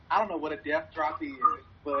I don't know what a death drop is,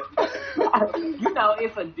 but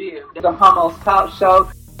it's a dip. The Homos Talk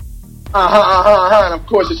Show. And of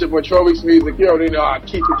course, it's your boy Troy Weeks Music. You already know I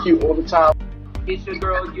keep it cute all the time. It's your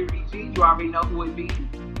girl Yuri G. You already know who it be.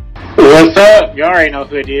 What's up? You already know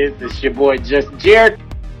who it is. It's your boy Just Jared.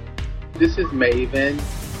 This is Maven.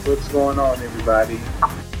 What's going on, everybody?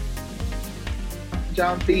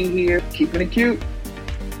 John P here, keeping it cute.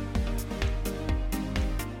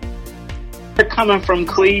 They're coming from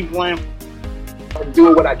Cleveland. I'm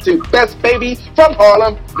doing what I do best, baby. From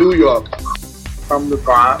Harlem, New York. From the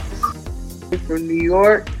Bronx. From New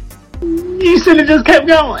York. You should have just kept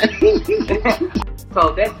going.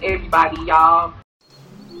 So that's everybody, y'all.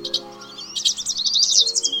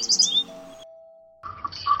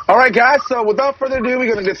 All right, guys. So without further ado,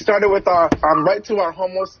 we're gonna get started with our right to our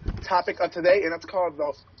homos topic of today, and that's called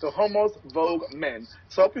the Homos Vogue Men.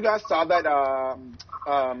 So I hope you guys saw that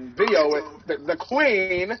video with the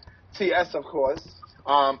Queen, TS, of course,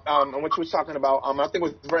 on which she was talking about. I think it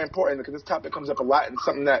was very important because this topic comes up a lot and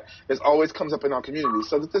something that always comes up in our community.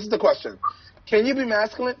 So this is the question: Can you be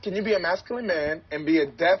masculine? Can you be a masculine man and be a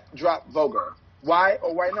death drop voguer? Why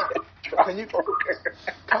or why not? Can you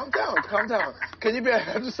calm down? Can you be a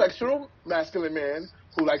heterosexual masculine man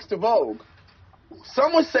who likes to vogue?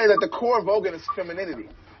 Some would say that the core of voguing is femininity.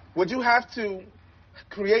 Would you have to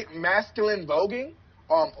create masculine voguing?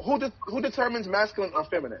 Who determines masculine or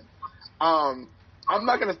feminine? I'm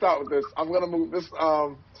not going to start with this. I'm going to move this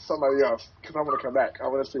to somebody else because I want to come back. I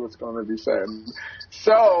want to see what's going to be said.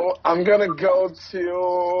 So I'm going to go to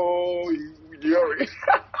Yuri.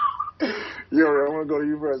 Yuri, I want to go to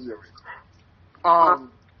you first, Yuri.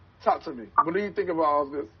 Talk to me. What do you think about all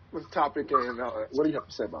this topic, and what do you have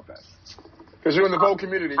to say about that? Because you're in the Vogue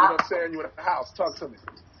community, you know what I'm saying? You're in the house. Talk to me.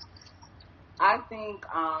 I think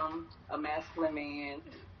a masculine man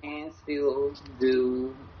can still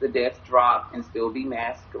do the death drop and still be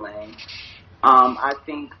masculine. I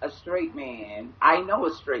think a straight man, I know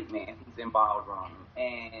a straight man who's in ballroom,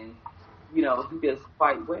 and, he does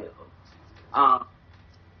quite well.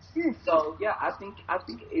 So yeah, I think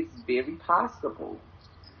it's very possible.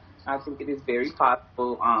 I think it is very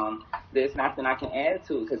possible. There's nothing I can add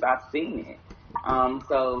to it because I've seen it.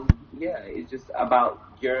 So yeah, it's just about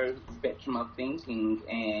your spectrum of thinking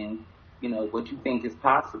and what you think is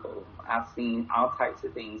possible. I've seen all types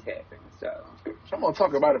of things happen. So I'm gonna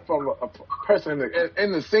talk about it from a person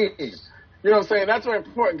in the scene. You know what I'm saying? That's very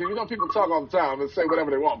important because people talk all the time and say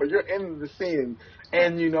whatever they want, but you're in the scene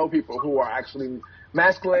and you know people who are actually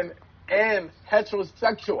masculine and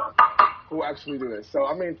heterosexual who actually do this. So,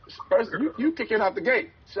 I mean, first, you kicking out the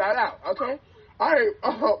gate. Shout out, okay? All right,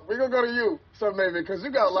 we're going to go to you, so maybe, because you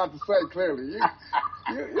got a lot to say, clearly.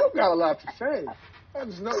 You got a lot to say. I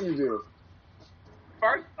just know you do.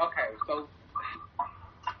 First, okay, so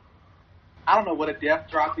I don't know what a death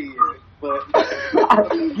drop is, but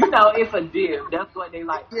it's a dip. That's what they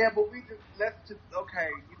like. Yeah, but let's just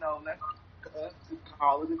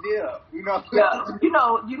call it a dip. Yeah,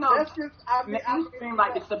 Let's just you seem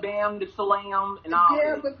like the Shabam, the Salam, and all.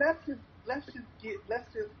 Yeah, this. but let's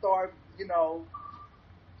just start,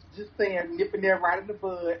 just saying nipping there right in the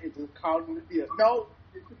bud and just calling it a dip. No,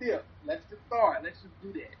 it's a dip. Let's just start. Let's just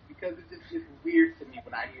do that because it's weird to me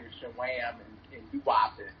when I hear Shawam and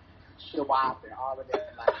Doo-Wop and Shawap and all of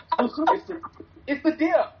that. Like it's a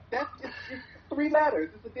dip. It's 3 letters.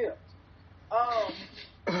 It's a dip. Oh,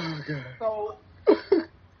 God. So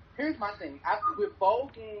here's my thing. With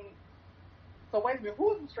voguing, so wait a minute,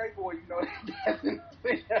 who's the straight boy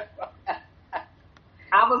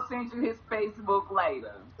I will send you his Facebook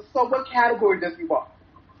later. So what category does he walk?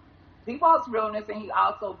 He walks realness and he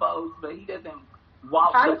also vogues, but he doesn't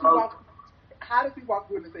walk How does he walk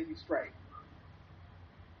realness and he's straight?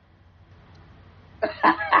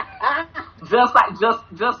 I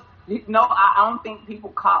don't think people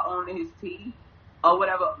caught on to his teeth or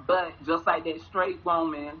whatever, but just like that straight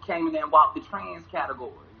woman came in and walked the trans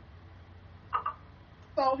category.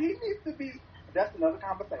 So he needs to be, that's another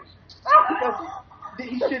conversation. Because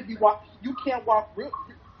he should be you can't walk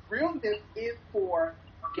realness is for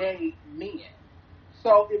gay men.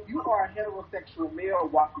 So if you are a heterosexual male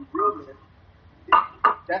walking realness,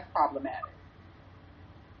 that's problematic.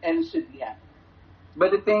 And it shouldn't be happening.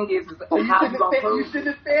 But the thing is so how you going to prove it? You should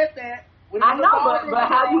have said that. I know, but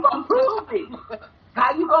how you going to prove it?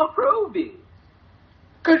 How you going to prove it?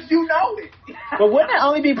 Because you know it. But wouldn't it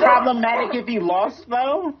only be problematic if he lost,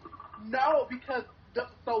 though? No, because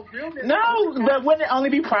realness... No, but wouldn't it only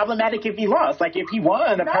be problematic if he lost? Like, if he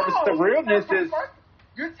won, the purpose of the realness is...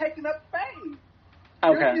 You're taking up space.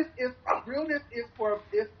 Okay. Realness is for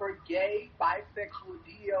gay, bisexual,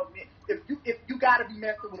 DL men. if you gotta be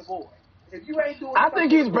messing with a boy. If you ain't doing I think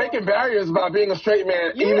he's breaking barriers by being a straight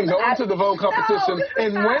man, even going to the Vogue competition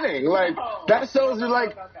and winning. Like, that shows you,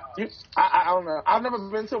 like, I don't know. I've never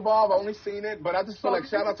been to a ball. I've only seen it, but I just feel like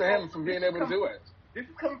shout out to him for being able to do it. This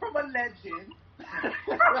is coming from a legend.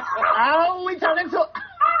 We turned into a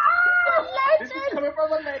This is coming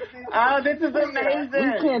from a legend. Oh, this is amazing.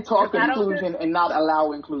 We can't talk inclusion and not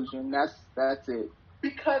allow inclusion. That's it.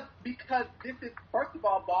 Because this is, first of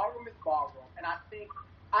all, ballroom is ballroom, and I think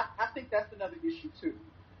that's another issue too,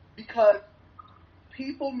 because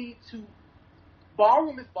people need to,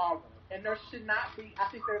 ballroom is ballroom, and there should not be, I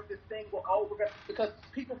think there's this thing where, because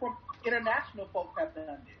people from international folks have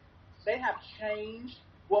done this. They have changed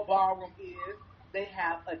what ballroom is. They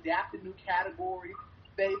have adapted new categories.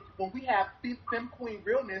 When we have Femme Queen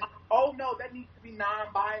Realness, oh no, that needs to be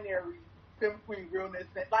non-binary Femme Queen Realness.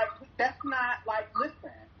 Like, that's not, like,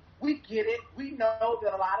 listen, we get it. We know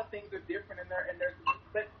that a lot of things are different,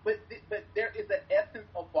 but there is an essence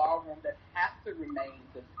of ballroom that has to remain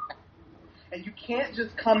the same. And you can't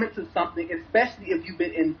just come into something, especially if you've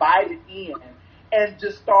been invited in, and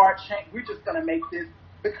just start changing. We're just going to make this,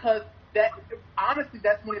 because honestly,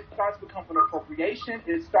 that's when it starts becoming an appropriation.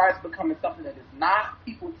 It starts becoming something that is not.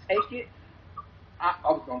 People take it. I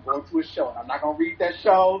was going to go into a show, and I'm not going to read that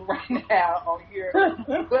show right now on here.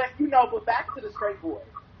 But back to the straight boys.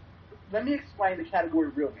 Let me explain the category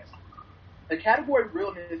realness. The category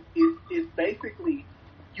realness is basically,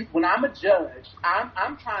 when I'm a judge,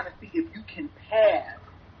 I'm trying to see if you can pass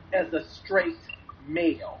as a straight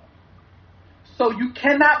male. So you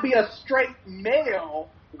cannot be a straight male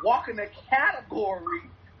walking a category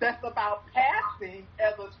that's about passing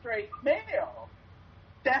as a straight male.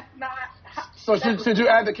 That's not. So should you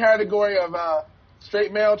add the category of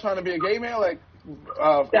straight male trying to be a gay male? Like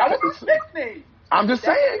that was fitting. I'm just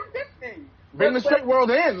saying. Bring the But straight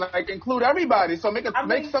world in, like include everybody. So make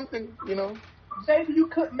something, Maybe you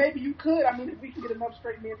could. I mean, if we can get enough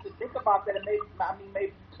straight men to think about that, and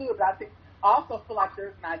maybe you could. But I also feel like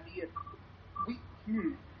there's an idea.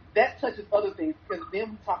 That touches other things, because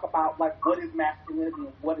then we talk about, like, what is masculinity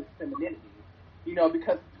and what is femininity.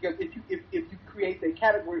 Because if you create the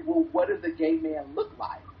category, well, what does a gay man look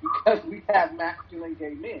like? Because we have masculine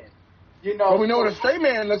gay men. Well, we know what a straight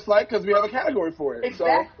man looks like because we have a category for it.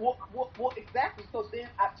 Exactly. So. Well, exactly. So then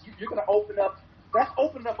you're going to open up. That's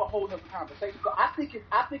opening up a whole other conversation. So I think it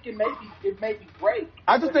may be great.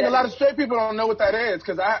 I just think a lot of straight people don't know what that is,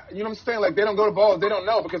 because you know what I'm saying? Like, they don't go to balls, they don't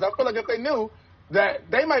know, because I feel like if they knew,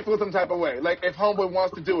 that they might feel some type of way. Like, if homeboy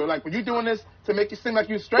wants to do it, like, when you're doing this to make you seem like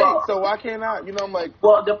you're straight, so why can't I? I'm like.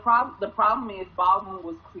 Well, the problem is ballroom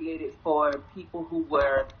was created for people who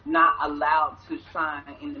were not allowed to shine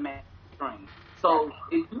in the mainstream. So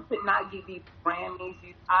if you could not get these Grammys,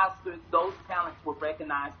 these Oscars, those talents were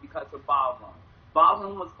recognized because of ballroom.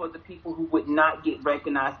 Ballroom was for the people who would not get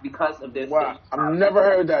recognized because of their Wow, I've never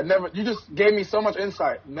heard that. Never. You just gave me so much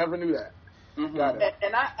insight. Never knew that. Mm-hmm. Got it.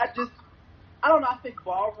 And I don't know. I think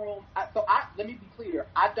ballroom. Let me be clear.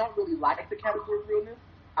 I don't really like the category realness.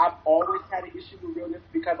 I've always had an issue with realness,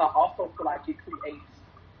 because I also feel like it creates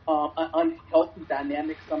an unhealthy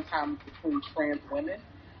dynamic sometimes between trans women,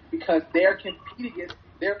 because they're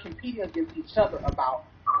competing against each other about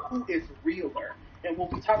who is realer. And when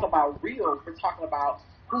we talk about real, we're talking about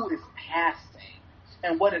who is passing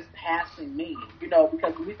and what does passing mean. Because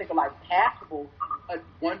when we think of, like, passable,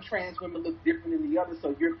 one trans woman looks different than the other,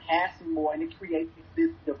 so you're passing more, and it creates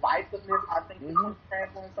this divisiveness, I think, between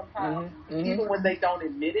trans women sometimes, even when they don't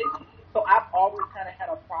admit it. So I've always kind of had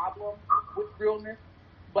a problem with realness,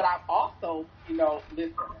 but I've also,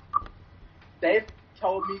 listen, they've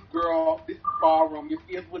told me, girl, this is ballroom, it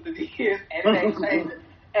is what it is, and it ain't changing.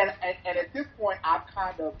 And at this point, I've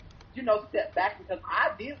kind of, stepped back, because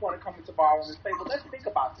I did want to come into ballroom and say, well, let's think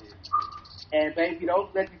about this. And baby, those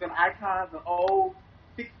legends and icons of old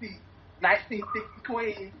 1960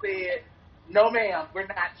 queens said, no ma'am, we're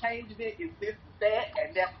not changing it. It's this, that,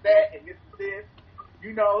 and that's that, and this is this.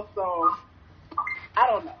 So I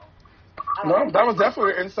don't know. No, that was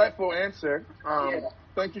definitely an insightful answer.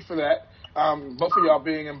 Thank you for that. Both of y'all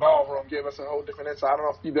being in ballroom gave us a whole different insight. I don't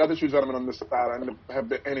know if the other two gentlemen on this side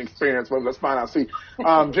have any experience, but let's find out. See,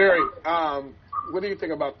 Jerry, what do you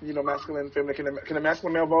think about, masculine, feminine? Can a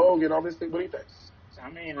masculine male vogue and all this thing? What do you think? I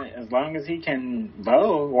mean, as long as he can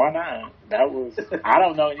vogue, why not? I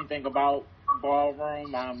don't know anything about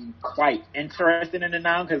ballroom. I'm quite interested in it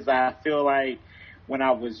now, because I feel like when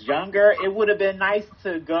I was younger, it would have been nice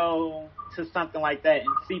to go to something like that and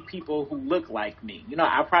see people who look like me.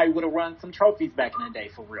 I probably would have won some trophies back in the day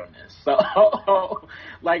for realness. So,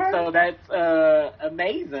 so that's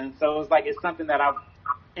amazing. So it's like, it's something that I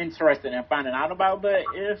interested in finding out about. But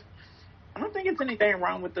if I don't think it's anything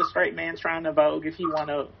wrong with the straight man trying to Vogue if he want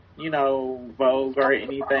to, Vogue or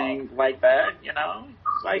anything like that,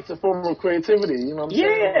 Like, it's a form of creativity, you know what I'm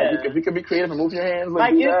saying? Yeah. Like, if you can be creative and move your hands,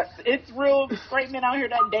 like do that. it's real straight men out here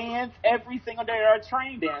that dance every single day are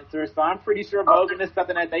trained dancers, so I'm pretty sure voguing is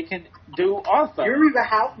something that they can do also. Yuri's a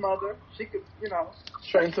house mother. She could, train a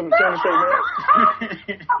straight man.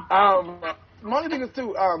 My only thing is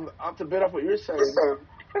too, to bid off what you're saying,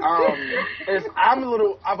 is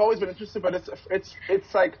I've always been interested, but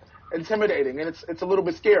it's like intimidating, and it's a little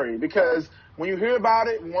bit scary because when you hear about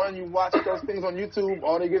it, one, you watch those things on YouTube,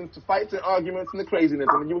 all they get into fights and arguments and the craziness,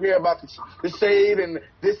 and you hear about the shade and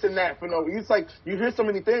this and that. It's like you hear so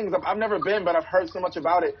many things. I've never been, but I've heard so much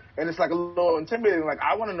about it, and it's like a little intimidating. Like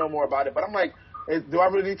I want to know more about it, but I'm like, do I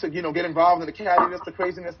really need to, get involved in the cattiness, the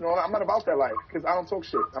craziness, and all that? I'm not about that life because I don't talk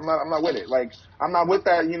shit. I'm not with it. Like I'm not with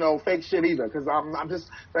that, fake shit either because I'm just,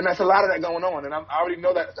 and that's a lot of that going on, and I already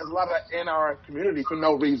know that there's a lot of that in our community for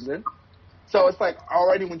no reason. So it's like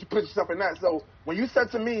already when you put yourself in that. So when you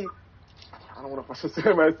said to me, I don't know if I should say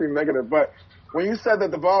it might seem negative, but when you said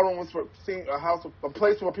that the ballroom was for seeing a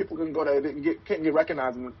place where people can go that can't get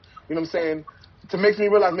recognized, and, you know what I'm saying? To make me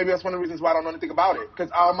realize maybe that's one of the reasons why I don't know anything about it.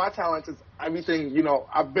 Because all my talents is everything,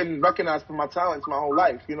 I've been recognized for my talents my whole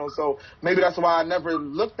life, so maybe that's why I never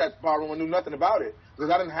looked at ballroom and knew nothing about it.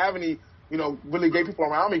 Because I didn't have any, really gay people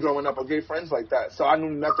around me growing up or gay friends like that. So I knew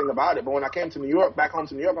nothing about it. But when I came to New York, back home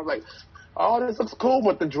to New York, I was like, oh, this looks cool,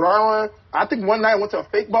 but the drawing, I think one night I went to a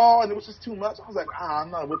fake ball and it was just too much. I was like, I'm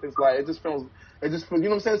not with this. Like, it just feels, you know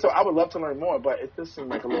what I'm saying? So I would love to learn more, but it just seemed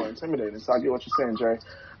like a little intimidating. So I get what you're saying, Jay.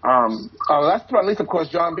 Last but not least, of course,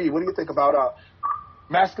 John B. What do you think about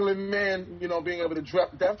masculine men, being able to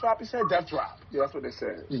death drop? You said death drop. Yeah, that's what they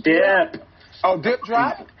said. Dip. Oh, dip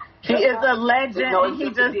drop? He is a legend, and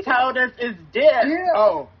he just told us it's dip. Yeah.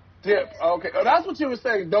 Oh. Dip. Okay. Oh, that's what you were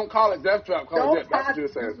saying. Don't call it death drop. Call it dip. That's what you were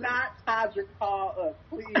saying. Do not Todrick call us,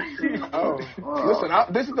 please. Listen,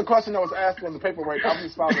 this is the question that was asked on the paperwork. I'm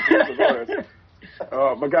responding to the voters.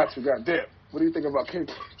 But got dip. What do you think about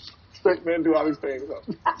straight men do all these things?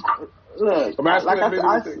 Look,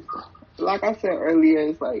 like I said earlier,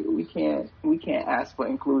 it's like we can't ask for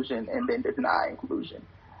inclusion and then deny inclusion.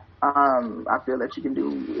 I feel that you can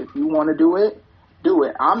do, if you want to do it. Do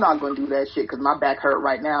it. I'm not going to do that shit because my back hurt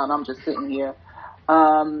right now and I'm just sitting here.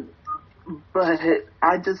 But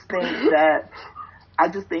I just think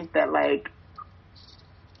that like,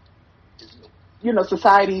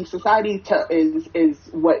 society is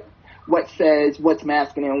what says what's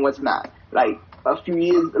masculine and what's not. Like a few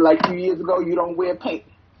years ago, you don't wear pink.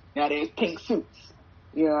 Now there's pink suits.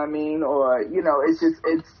 You know what I mean? Or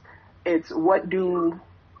it's what do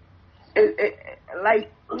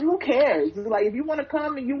like. Who cares? It's like if you want to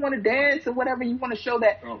come and you want to dance or whatever, you want to show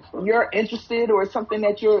that you're interested or something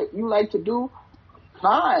that you like to do,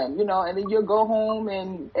 fine, and then you'll go home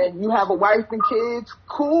and you have a wife and kids,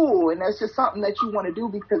 cool, and that's just something that you want to do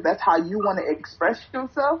because that's how you want to express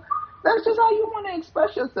yourself. That's just how you want to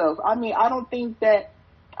express yourself. I mean, I don't think that,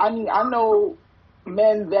 I know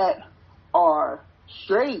men that are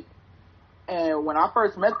straight, and when I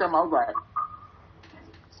first met them, I was like,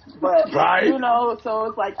 but, right. So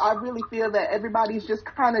it's like, I really feel that everybody's just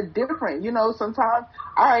kind of different, sometimes,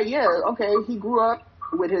 all right, yeah, okay, he grew up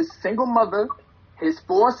with his single mother, his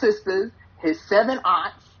 4 sisters, his 7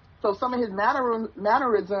 aunts, so some of his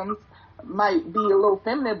mannerisms might be a little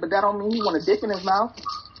feminine, but that don't mean he want a dick in his mouth.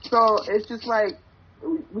 So it's just like,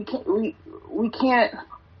 we can't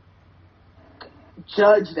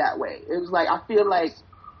judge that way. It was like, I feel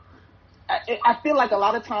like a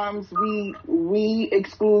lot of times we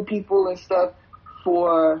exclude people and stuff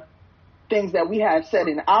for things that we have said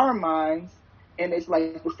in our minds, and it's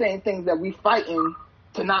like the same things that we fighting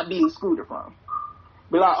to not be excluded from.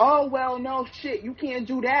 Be like, oh well, no shit, you can't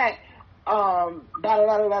do that. Da da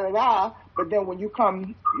da da da da. But then when you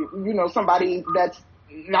come, somebody that's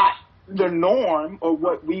not the norm or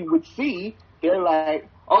what we would see, they're like,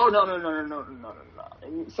 oh no.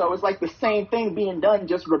 So it's like the same thing being done,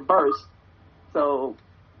 just reversed. So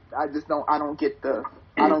I don't get the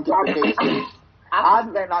basics. I've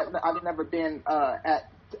never been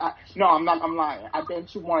no, I'm lying. I've been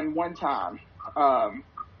to one time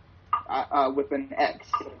with an ex.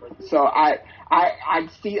 So I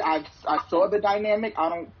saw the dynamic. I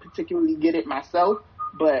don't particularly get it myself,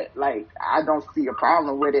 but like I don't see a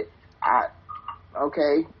problem with it.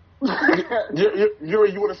 Okay.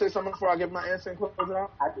 You want to say something before I give my answer and close it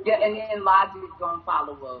out? Yeah, and then Logic gonna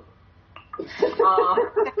follow up. But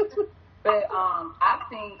I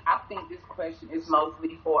think this question is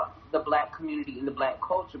mostly for the black community and the black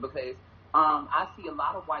culture, because I see a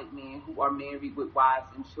lot of white men who are married with wives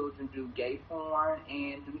and children do gay porn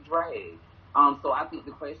and do drag. So I think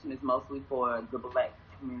the question is mostly for the black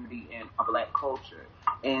community and our black culture.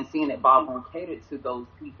 And seeing that Ballroom catered to those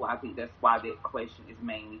people, I think that's why that question is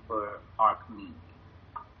mainly for our community.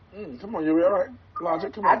 Come on, you all right?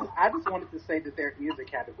 Logic, come on. I just wanted to say that there is a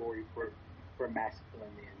category for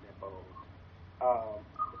masculine men that vogue.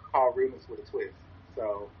 It's called realness with a twist.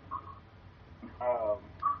 So,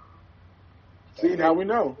 see, now we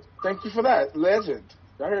know. Thank you for that, legend.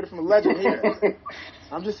 I heard it from a legend here.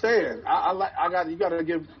 I'm just saying. You got to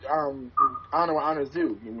give honor where honor's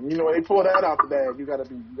due. You know, when they pull that out the bag, you got to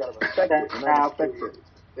respect it. And I respect it.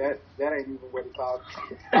 That ain't even what it's all.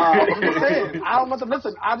 I'm just saying. I don't want to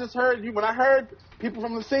listen. I just heard you when I heard people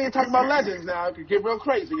from the scene talk about legends. Now it could get real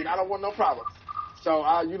crazy, and I don't want no problems. So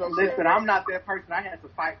you know what I'm saying. Listen, I'm not that person. I had to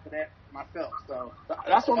fight for that myself. So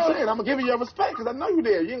that's what I'm saying. I'm gonna give you your respect because I know you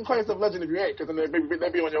there. You can call yourself legend if you ain't, because then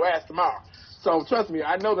they'll be on your ass tomorrow. So trust me,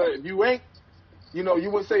 I know that if you ain't, you know,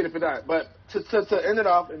 you wouldn't say it if it not. But to end it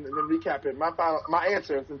off and then recap it, my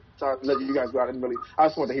answer, since I let you guys go out, I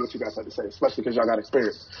just wanted to hear what you guys had to say, especially because y'all got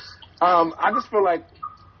experience. I just feel like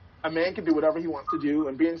a man can do whatever he wants to do,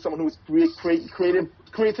 and being someone who's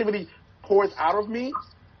creativity pours out of me.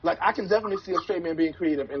 Like, I can definitely see a straight man being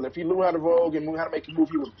creative, and if he knew how to vogue and knew how to make a move,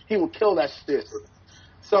 he would kill that shit.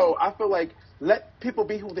 So I feel like let people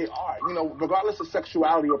be who they are, you know, regardless of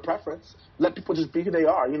sexuality or preference. Let people just be who they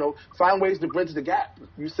are, you know. Find ways to bridge the gap.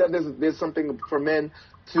 You said there's something for men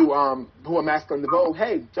to who are masculine to vogue.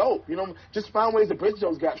 Hey, dope, you know. Just find ways to bridge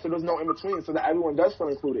those gaps so there's no in between, so that everyone does feel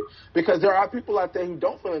included. Because there are people out there who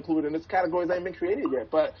don't feel included, and this categories ain't been created yet.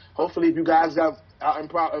 But hopefully, if you guys got in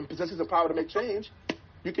positions of power to make change,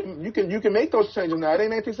 you can make those changes now. It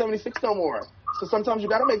ain't 1976 no more. So sometimes you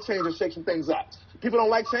got to make changes, shake some things up. People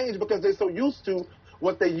don't like change because they're so used to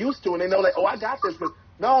what they used to, and they know like, oh, I got this. But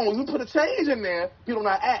no, when you put a change in there, people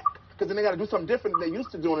not act because then they got to do something different than they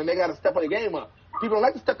used to doing, and they got to step their game up. People don't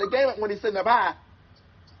like to step their game up when they're sitting up high.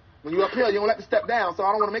 When you're up here, you don't like to step down. So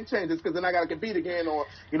I don't want to make changes because then I got to compete again, or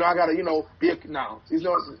I got to be no.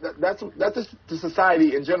 That's just the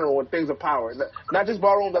society in general when things of power, not just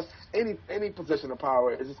ballroom. That's any position of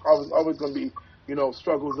power. It's just always going to be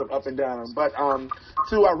struggles of up and down. But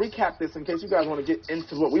to recap this, in case you guys want to get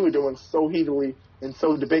into what we were doing so heatedly and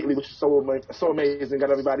so debatably, which is so amazing,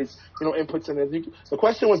 got everybody's inputs in it. The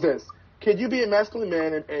question was this: could you be a masculine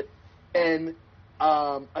man and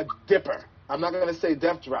a dipper? I'm not going to say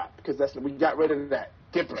death drop because we got rid of that.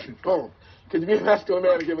 Dipper. Boom. Could you be a masculine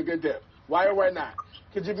man and give a good dip? Why or why not?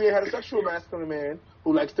 Could you be a heterosexual masculine man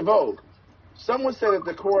who likes to vogue? Someone said that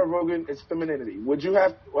the core of voguing is femininity. Will we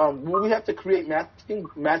have to create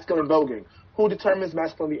masculine voguing? Who determines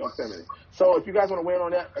masculinity or feminine? So if you guys want to weigh in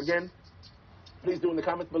on that, again, please do in the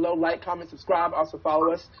comments below. Like, comment, subscribe. Also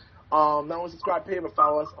follow us. Not only subscribe, pay, but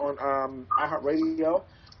follow us on iHeartRadio.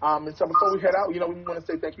 And so before we head out, we want to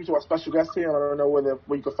say thank you to our special guest here. I don't know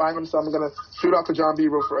where you can find him, so I'm going to shoot out to John B.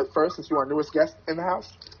 first, since you're our newest guest in the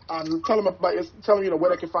house. Tell him where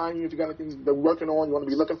they can find you, if you got anything they're working on, you want to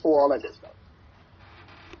be looking for, all that good stuff.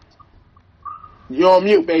 You're on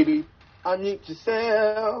mute, baby. Unmute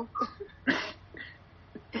yourself.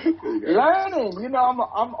 Learning,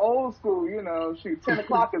 I'm old school. 10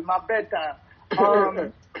 o'clock is my bedtime.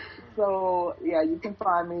 So, yeah, you can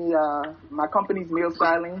find me, my company's Meal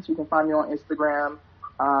Stylings. You can find me on Instagram.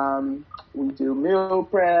 We do meal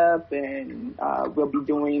prep, and we'll be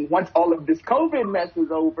doing, once all of this COVID mess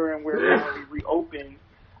is over and we're finally reopened,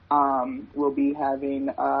 we'll be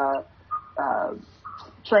having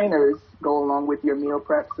trainers go along with your meal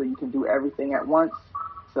prep so you can do everything at once.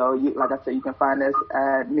 So, like I said, you can find us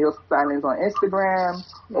at Meal Stylings on Instagram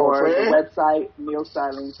or the website,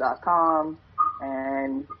 mealstylings.com.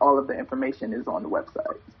 And all of the information is on the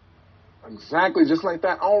website. Exactly, just like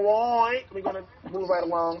that. All right, we're going to move right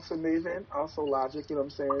along. So, Maven, also Logic, you know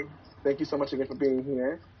what I'm saying? Thank you so much again for being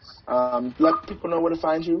here. Let people know where to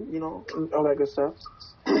find you, all that good stuff.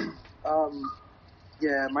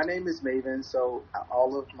 Yeah, my name is Maven, so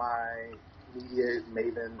all of my media is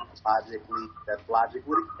Maven Logically. That's Logic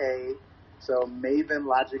with a K. So, Maven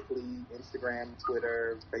Logically, Instagram,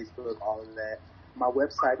 Twitter, Facebook, all of that. My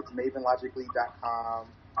website is mavenlogically.com,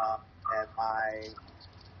 and my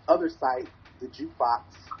other site,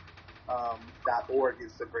 thejukebox.org,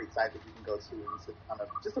 is a great site that you can go to. It's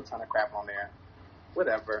just a ton of crap on there.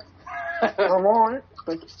 Whatever. All right.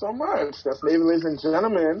 Thank you so much. That's Maven, ladies and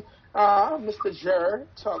gentlemen. Mr. Jer,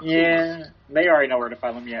 talk to us. They already know where to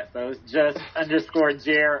follow me at, so it's just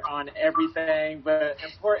 _Jer on everything. But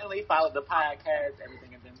importantly, follow the podcast.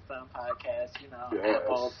 Everything has been Son Podcast, Yes.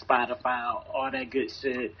 Apple, Spotify, all that good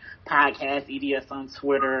shit. Podcast, EDS on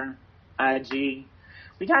Twitter, IG.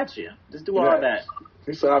 We got you. Just do all that.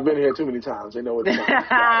 He said, I've been here too many times. They know what to say.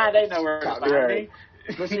 They know where to find me.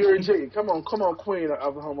 Miss Yuri G, come on, queen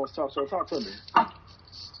of the Homos Talk Show. Talk to me. How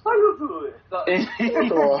you doing? So,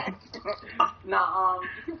 So, now, you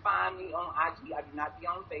can find me on IG. I do not be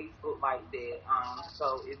on Facebook like that.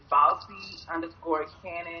 So it's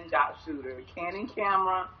bossy_Canon.shooter. Canon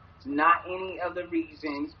camera, not any other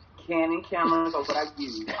reason. Canon cameras are what I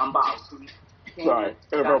use. I'm bossy. Sorry,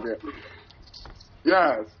 inappropriate.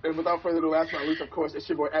 Yes, and without further ado, last but not least, of course, it's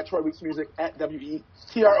your boy at Troy Weeks Music, at TroyWeekes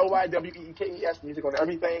Music on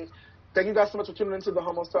everything. Thank you guys so much for tuning into the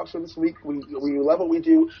Homos Talk Show this week. We love what we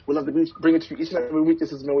do. We love to bring it to you each and every week.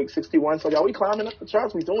 This is week 61. So, y'all, we climbing up the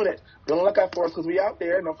charts. We doing it. Be on the lookout for us because we out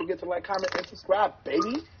there. Don't forget to like, comment, and subscribe,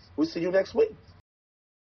 baby. We'll see you next week.